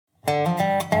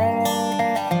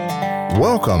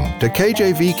Welcome to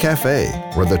KJV Cafe,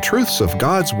 where the truths of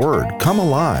God's Word come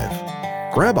alive.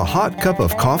 Grab a hot cup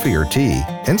of coffee or tea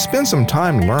and spend some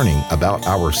time learning about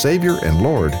our Savior and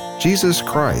Lord, Jesus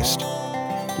Christ.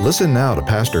 Listen now to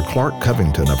Pastor Clark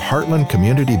Covington of Heartland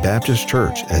Community Baptist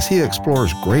Church as he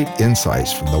explores great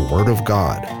insights from the Word of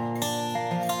God.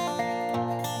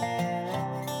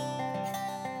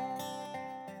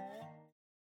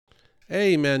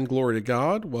 Amen. Glory to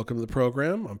God. Welcome to the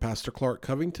program. I'm Pastor Clark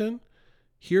Covington,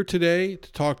 here today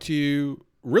to talk to you,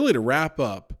 really to wrap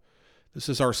up. This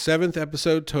is our 7th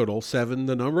episode total, 7,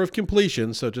 the number of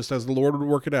completion, so just as the Lord would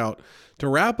work it out, to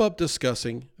wrap up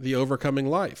discussing the overcoming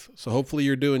life. So hopefully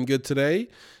you're doing good today.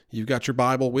 You've got your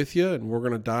Bible with you, and we're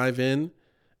going to dive in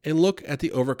and look at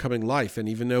the overcoming life. And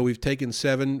even though we've taken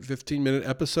 7 15-minute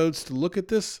episodes to look at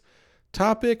this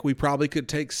topic, we probably could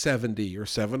take 70 or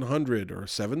 700 or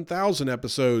 7,000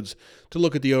 episodes to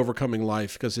look at the overcoming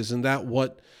life, because isn't that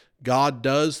what God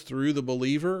does through the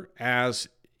believer as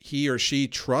he or she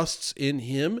trusts in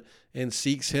him and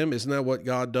seeks him? Isn't that what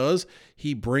God does?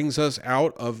 He brings us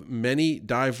out of many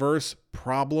diverse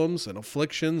problems and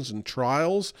afflictions and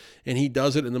trials, and he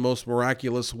does it in the most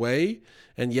miraculous way.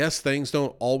 And yes, things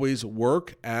don't always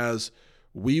work as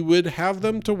we would have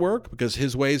them to work, because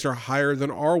his ways are higher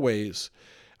than our ways.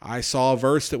 I saw a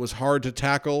verse that was hard to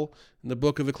tackle in the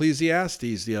book of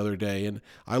Ecclesiastes the other day, and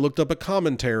I looked up a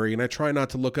commentary, and I try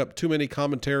not to look up too many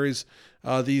commentaries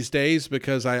these days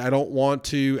because I don't want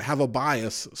to have a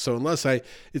bias. So unless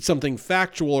it's something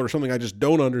factual or something I just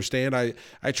don't understand,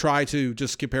 I try to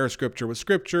just compare scripture with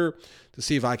scripture to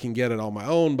see if I can get it on my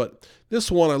own. But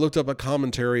this one, I looked up a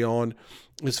commentary on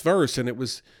this verse, and it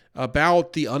was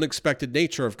about the unexpected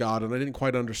nature of God, and I didn't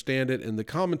quite understand it. And the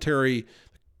commentarian,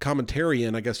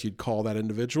 I guess you'd call that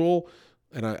individual,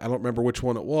 and I don't remember which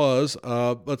one it was,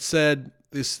 but said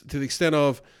this to the extent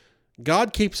of,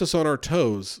 God keeps us on our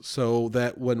toes so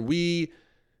that when we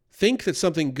think that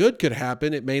something good could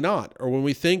happen, it may not. Or when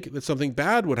we think that something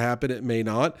bad would happen, it may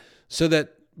not. So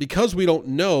that because we don't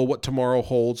know what tomorrow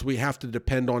holds, we have to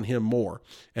depend on him more.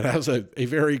 And that was a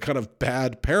very kind of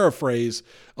bad paraphrase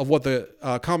of what the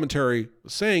commentary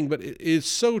was saying, but it is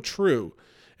so true.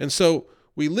 And so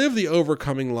we live the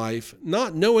overcoming life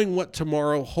not knowing what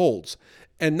tomorrow holds,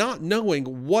 and not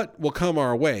knowing what will come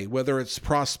our way, whether it's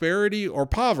prosperity or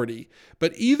poverty.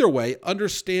 But either way,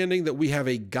 understanding that we have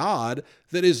a God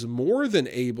that is more than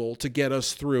able to get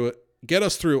us through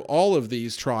all of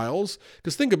these trials.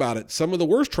 Because think about it, some of the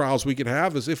worst trials we could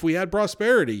have is if we had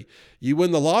prosperity. You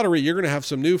win the lottery, you're going to have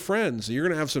some new friends. You're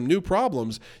going to have some new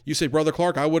problems. You say, Brother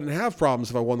Clark, I wouldn't have problems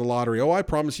if I won the lottery. Oh, I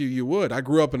promise you, you would. I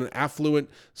grew up in an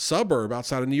affluent suburb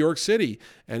outside of New York City,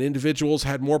 and individuals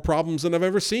had more problems than I've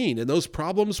ever seen. And those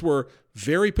problems were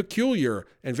very peculiar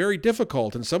and very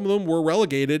difficult. And some of them were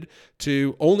relegated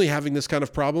to only having this kind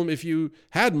of problem if you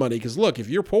had money. Because look, if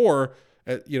you're poor,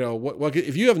 what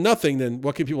if you have nothing, then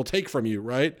what can people take from you,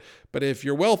 right? But if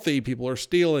you're wealthy, people are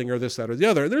stealing or this, that, or the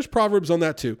other. And there's proverbs on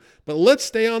that too. But let's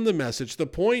stay on the message. The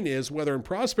point is, whether in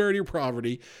prosperity or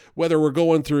poverty, whether we're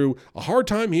going through a hard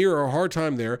time here or a hard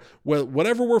time there,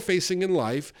 whatever we're facing in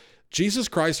life, Jesus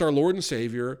Christ, our Lord and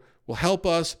Savior, will help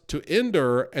us to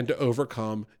endure and to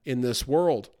overcome in this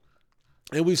world.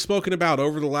 And we've spoken about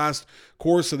over the last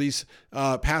course of these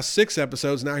past 6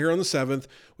 episodes, now here on the 7th,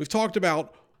 we've talked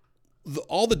about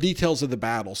all the details of the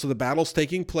battle. So the battle's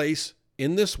taking place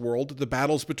in this world, the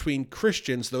battles between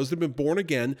Christians, those that have been born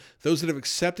again, those that have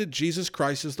accepted Jesus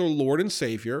Christ as their Lord and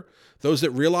Savior, those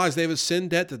that realize they have a sin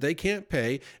debt that they can't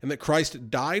pay, and that Christ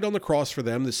died on the cross for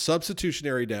them, this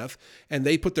substitutionary death, and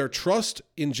they put their trust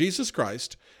in Jesus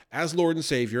Christ as Lord and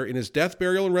Savior, in his death,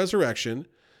 burial, and resurrection.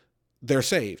 They're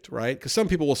saved, right? Because some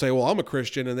people will say, well, I'm a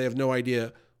Christian, and they have no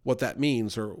idea what that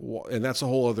means, and that's a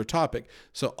whole other topic.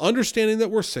 So understanding that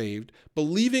we're saved,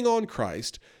 believing on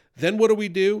Christ, then what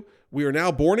do? We are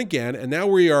now born again, and now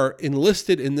we are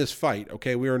enlisted in this fight,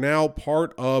 okay? We are now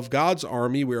part of God's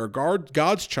army. We are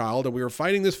God's child, and we are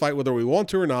fighting this fight whether we want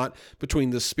to or not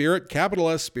between the spirit, capital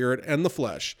S spirit, and the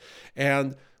flesh.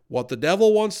 And what the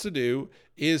devil wants to do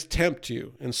is tempt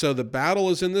you. And so the battle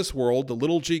is in this world. The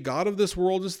little g god of this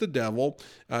world is the devil.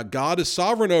 God is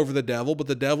sovereign over the devil, but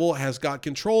the devil has got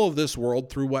control of this world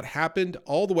through what happened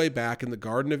all the way back in the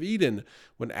Garden of Eden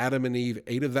when Adam and Eve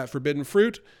ate of that forbidden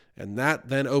fruit, And that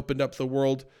then opened up the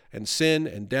world, and sin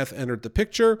and death entered the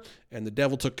picture, and the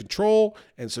devil took control.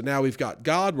 And so now we've got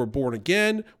God. We're born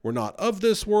again. We're not of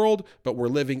this world, but we're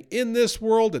living in this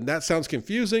world. And that sounds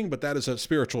confusing, but that is a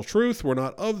spiritual truth. We're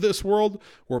not of this world.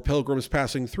 We're pilgrims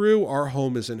passing through. Our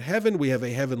home is in heaven. We have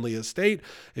a heavenly estate.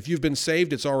 If you've been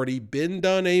saved, it's already been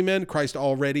done. Amen. Christ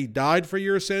already died for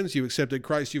your sins. You accepted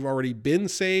Christ. You've already been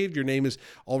saved. Your name has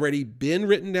already been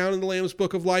written down in the Lamb's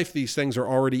Book of Life. These things are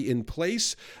already in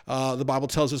place. The Bible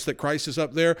tells us that Christ is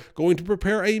up there going to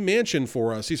prepare a mansion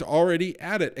for us. He's already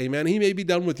at it. Amen. He may be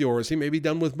done with yours. He may be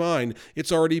done with mine.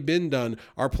 It's already been done.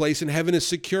 Our place in heaven is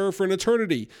secure for an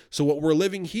eternity. So what we're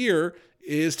living here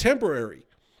is temporary.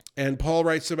 And Paul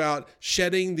writes about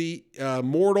shedding the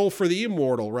mortal for the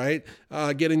immortal, right?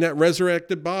 Getting that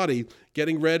resurrected body,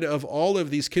 getting rid of all of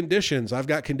these conditions. I've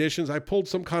got conditions. I pulled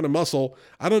some kind of muscle.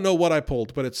 I don't know what I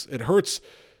pulled, but it hurts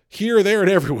here, there, and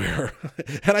everywhere.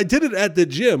 And I did it at the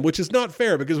gym, which is not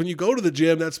fair because when you go to the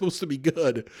gym, that's supposed to be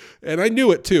good. And I knew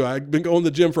it too. I'd been going to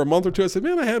the gym for a month or two. I said,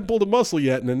 man, I haven't pulled a muscle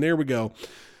yet. And then there we go.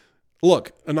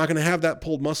 Look, I'm not going to have that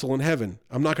pulled muscle in heaven.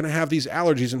 I'm not going to have these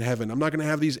allergies in heaven. I'm not going to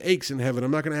have these aches in heaven.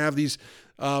 I'm not going to have these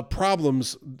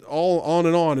problems all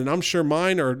on. And I'm sure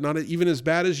mine are not even as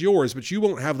bad as yours, but you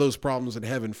won't have those problems in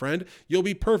heaven, friend. You'll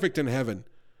be perfect in heaven.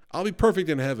 I'll be perfect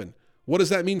in heaven. What does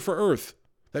that mean for earth?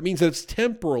 That means that it's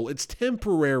temporal. It's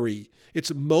temporary.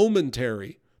 It's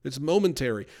momentary. It's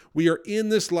momentary. We are in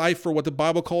this life for what the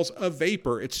Bible calls a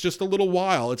vapor. It's just a little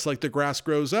while. It's like the grass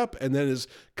grows up and then is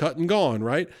cut and gone,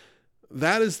 right?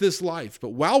 That is this life.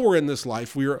 But while we're in this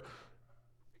life, we are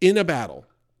in a battle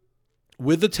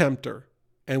with the tempter.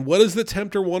 And what does the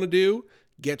tempter want to do?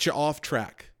 Get you off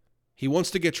track. He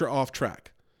wants to get you off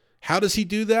track. How does he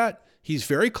do that? He's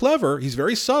very clever. He's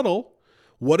very subtle.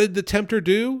 What did the tempter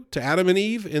do to Adam and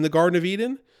Eve in the Garden of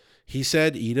Eden? He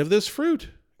said, eat of this fruit.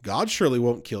 God surely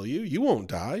won't kill you. You won't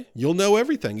die. You'll know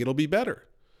everything. It'll be better.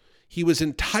 He was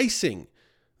enticing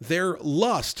their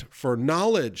lust for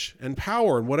knowledge and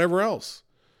power and whatever else.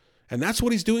 And that's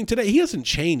what he's doing today. He hasn't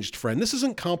changed, friend. This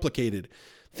isn't complicated.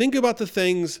 Think about the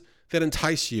things that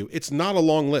entice you. It's not a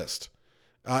long list.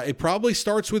 It probably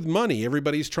starts with money.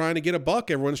 Everybody's trying to get a buck.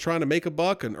 Everyone's trying to make a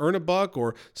buck and earn a buck,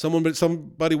 or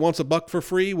somebody wants a buck for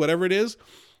free, whatever it is.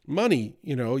 Money,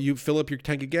 you fill up your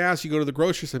tank of gas, you go to the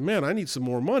grocery, say, man, I need some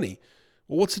more money.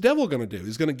 Well, what's the devil going to do?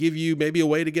 He's going to give you maybe a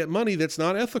way to get money that's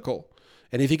not ethical.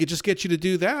 And if he could just get you to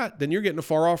do that, then you're getting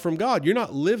far off from God. You're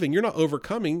not living, you're not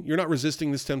overcoming, you're not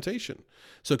resisting this temptation.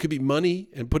 So it could be money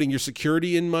and putting your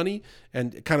security in money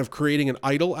and kind of creating an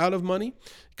idol out of money.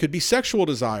 It could be sexual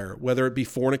desire, whether it be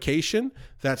fornication,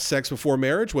 that's sex before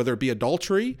marriage, whether it be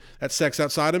adultery, that's sex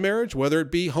outside of marriage, whether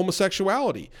it be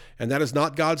homosexuality. And that is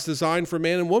not God's design for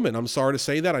man and woman. I'm sorry to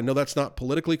say that. I know that's not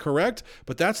politically correct,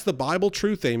 but that's the Bible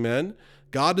truth, amen.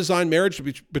 God designed marriage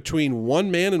between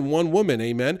one man and one woman,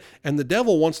 amen. And the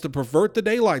devil wants to pervert the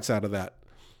daylights out of that.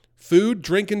 Food,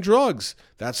 drink, and drugs.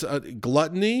 That's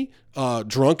gluttony,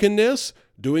 drunkenness,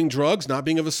 doing drugs, not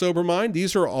being of a sober mind.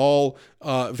 These are all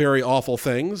very awful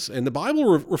things. And the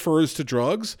Bible refers to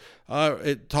drugs.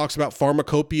 It talks about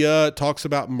pharmacopoeia. It talks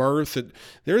about mirth.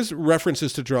 There's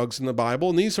references to drugs in the Bible,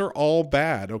 and these are all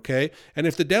bad, okay? And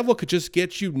if the devil could just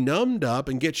get you numbed up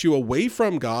and get you away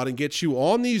from God and get you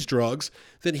on these drugs,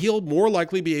 then he'll more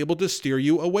likely be able to steer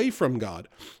you away from God.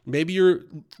 Maybe you're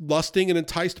lusting and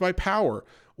enticed by power,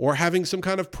 or having some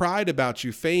kind of pride about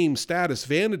you, fame, status,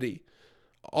 vanity.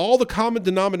 All the common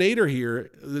denominator here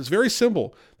is very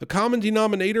simple. The common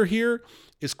denominator here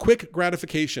is quick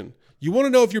gratification. You want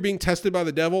to know if you're being tested by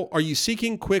the devil? Are you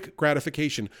seeking quick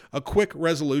gratification, a quick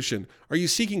resolution? Are you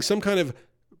seeking some kind of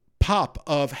pop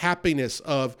of happiness,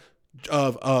 of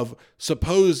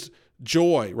supposed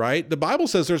joy, right? The Bible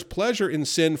says there's pleasure in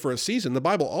sin for a season. The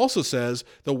Bible also says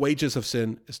the wages of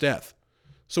sin is death.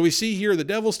 So we see here the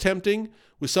devil's tempting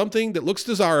with something that looks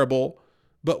desirable,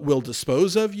 but will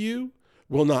dispose of you,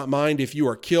 will not mind if you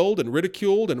are killed and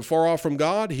ridiculed and far off from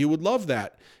God. He would love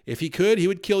that. If he could, he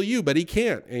would kill you, but he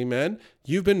can't. Amen.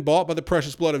 You've been bought by the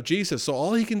precious blood of Jesus. So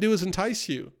all he can do is entice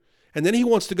you. And then he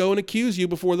wants to go and accuse you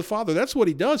before the Father. That's what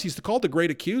he does. He's called the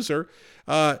great accuser.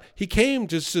 He came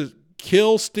just to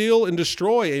kill, steal, and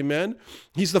destroy. Amen.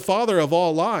 He's the father of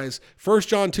all lies. 1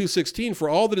 John 2:16, for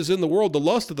all that is in the world, the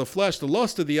lust of the flesh, the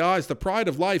lust of the eyes, the pride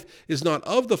of life is not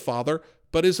of the Father,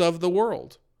 but is of the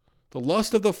world. The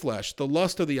lust of the flesh, the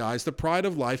lust of the eyes, the pride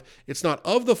of life, it's not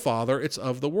of the Father, it's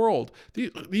of the world.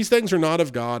 These things are not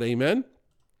of God. Amen.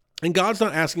 And God's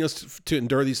not asking us to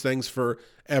endure these things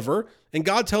forever. And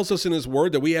God tells us in his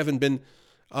word that we haven't been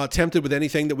tempted with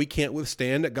anything that we can't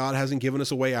withstand, that God hasn't given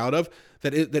us a way out of,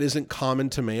 that isn't common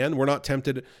to man. We're not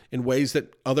tempted in ways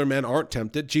that other men aren't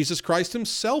tempted. Jesus Christ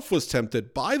himself was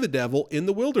tempted by the devil in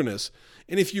the wilderness.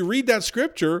 And if you read that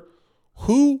scripture,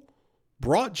 who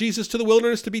brought Jesus to the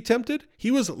wilderness to be tempted?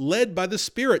 He was led by the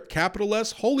Spirit, capital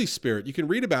S, Holy Spirit. You can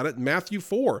read about it in Matthew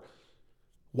 4.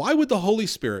 Why would the Holy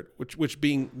Spirit, which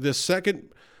being the second,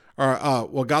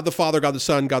 God the Father, God the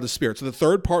Son, God the Spirit, so the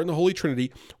third part in the Holy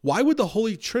Trinity, why would the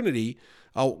Holy Trinity,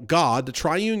 God, the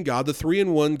triune God, the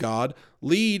three-in-one God,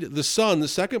 lead the Son, the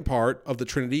second part of the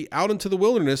Trinity, out into the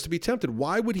wilderness to be tempted?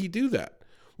 Why would he do that?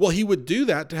 Well, he would do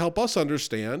that to help us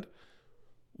understand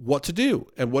what to do.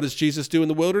 And what does Jesus do in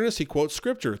the wilderness? He quotes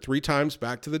scripture 3 times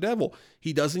back to the devil.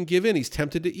 He doesn't give in. He's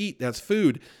tempted to eat. That's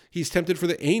food. He's tempted for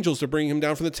the angels to bring him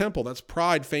down from the temple. That's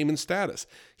pride, fame, and status.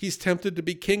 He's tempted to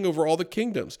be king over all the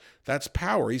kingdoms. That's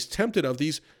power. He's tempted of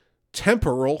these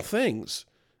temporal things.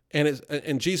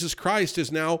 And Jesus Christ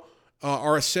is now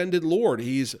our ascended Lord.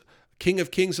 He's King of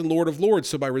kings and Lord of lords.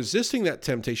 So by resisting that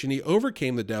temptation, he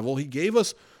overcame the devil. He gave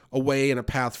us a way and a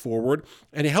path forward.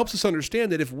 And it helps us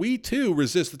understand that if we too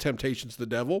resist the temptations of the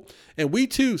devil and we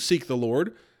too seek the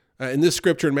Lord, in this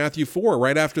scripture in Matthew 4,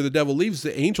 right after the devil leaves,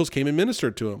 the angels came and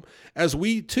ministered to him. As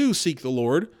we too seek the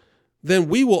Lord, then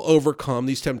we will overcome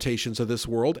these temptations of this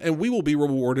world and we will be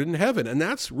rewarded in heaven. And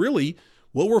that's really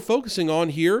what we're focusing on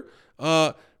here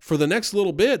for the next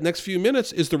little bit, next few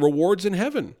minutes, is the rewards in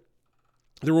heaven.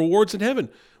 The rewards in heaven.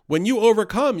 When you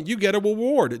overcome, you get a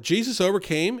reward. Jesus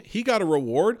overcame. He got a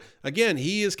reward. Again,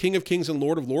 he is King of kings and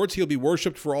Lord of lords. He'll be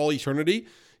worshiped for all eternity.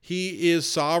 He is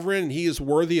sovereign. He is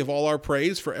worthy of all our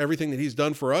praise for everything that he's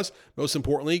done for us. Most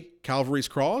importantly, Calvary's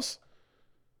cross.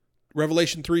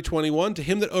 Revelation 3:21, to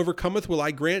him that overcometh will I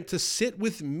grant to sit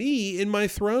with me in my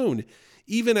throne,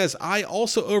 even as I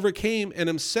also overcame and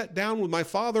am set down with my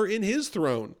Father in his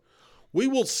throne. We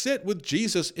will sit with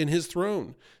Jesus in his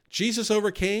throne. Jesus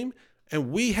overcame,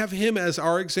 and we have him as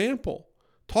our example.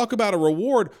 Talk about a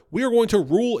reward. We are going to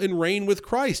rule and reign with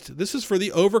Christ. This is for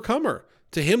the overcomer.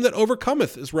 To him that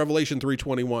overcometh is Revelation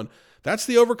 3:21. That's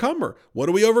the overcomer. What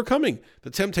are we overcoming? The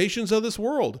temptations of this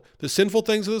world, the sinful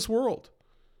things of this world.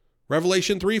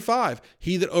 Revelation 3:5,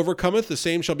 he that overcometh, the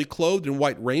same shall be clothed in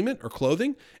white raiment or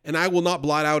clothing, and I will not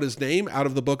blot out his name out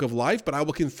of the book of life, but I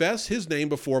will confess his name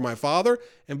before my Father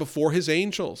and before his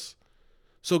angels.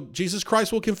 So Jesus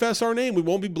Christ will confess our name. We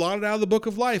won't be blotted out of the book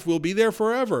of life. We'll be there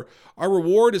forever. Our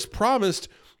reward is promised.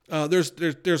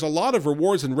 There's a lot of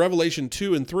rewards in Revelation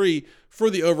 2 and 3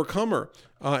 for the overcomer.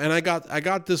 And I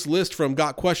got this list from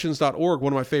gotquestions.org,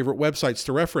 one of my favorite websites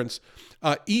to reference.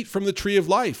 Eat from the tree of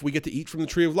life. We get to eat from the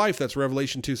tree of life. That's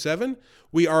Revelation 2:7.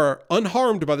 We are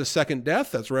unharmed by the second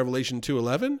death. That's Revelation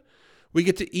 2:11. We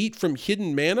get to eat from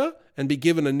hidden manna and be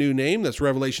given a new name. That's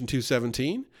Revelation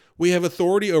 2:17. We have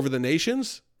authority over the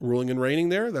nations, ruling and reigning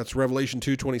there. That's Revelation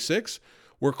 2:26.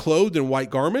 We're clothed in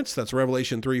white garments. That's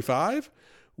Revelation 3:5.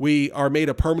 We are made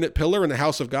a permanent pillar in the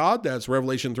house of God. That's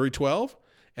Revelation 3:12.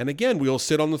 And again, we will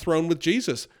sit on the throne with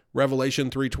Jesus. Revelation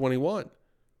 3:21.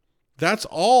 That's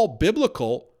all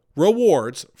biblical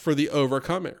rewards for the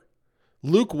overcomer.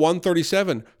 Luke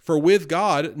 1:37, for with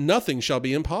God nothing shall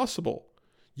be impossible.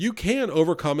 You can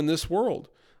overcome in this world.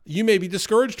 You may be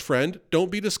discouraged, friend. Don't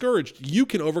be discouraged. You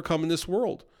can overcome in this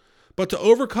world. But to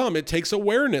overcome, it takes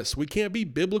awareness. We can't be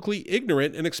biblically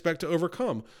ignorant and expect to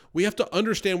overcome. We have to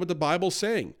understand what the Bible's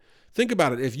saying. Think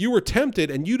about it. If you were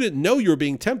tempted and you didn't know you were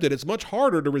being tempted, it's much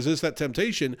harder to resist that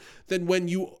temptation than when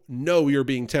you know you're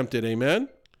being tempted. Amen?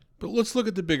 But let's look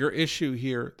at the bigger issue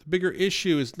here. The bigger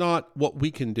issue is not what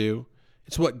we can do.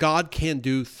 It's what God can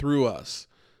do through us.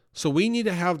 So we need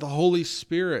to have the Holy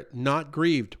Spirit not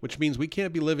grieved, which means we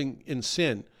can't be living in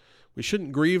sin. We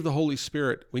shouldn't grieve the Holy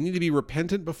Spirit. We need to be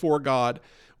repentant before God.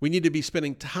 We need to be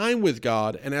spending time with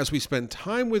God. And as we spend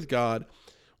time with God,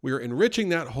 we are enriching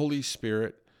that Holy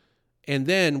Spirit. And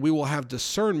then we will have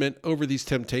discernment over these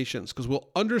temptations because we'll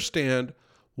understand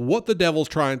what the devil's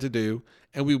trying to do.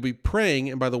 And we'll be praying.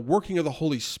 And by the working of the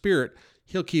Holy Spirit,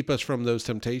 he'll keep us from those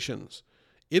temptations.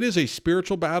 It is a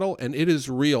spiritual battle and it is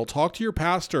real. Talk to your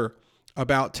pastor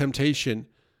about temptation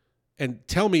and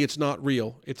tell me it's not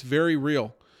real. It's very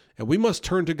real. And we must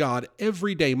turn to God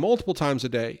every day, multiple times a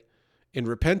day, in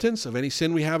repentance of any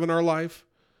sin we have in our life,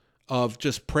 of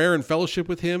just prayer and fellowship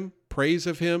with him, praise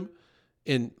of him,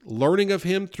 in learning of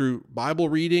him through Bible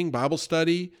reading, Bible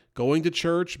study, going to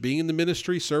church, being in the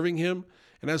ministry, serving him.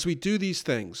 And as we do these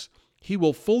things, he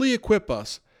will fully equip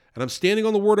us. And I'm standing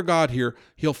on the word of God here.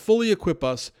 He'll fully equip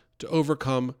us to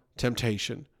overcome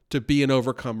temptation, to be an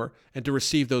overcomer, and to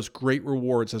receive those great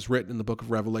rewards as written in the book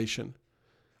of Revelation.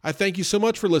 I thank you so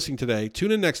much for listening today.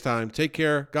 Tune in next time. Take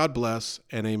care. God bless,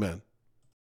 and amen.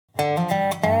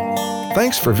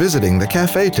 Thanks for visiting the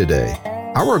cafe today.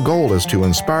 Our goal is to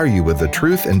inspire you with the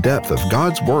truth and depth of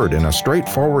God's Word in a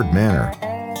straightforward manner.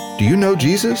 Do you know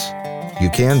Jesus? You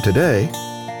can today.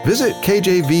 Visit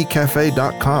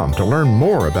kjvcafe.com to learn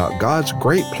more about God's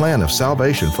great plan of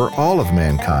salvation for all of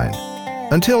mankind.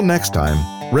 Until next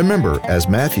time, remember, as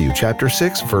Matthew chapter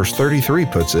 6, verse 33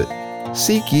 puts it,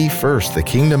 "Seek ye first the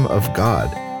kingdom of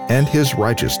God and His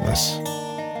righteousness."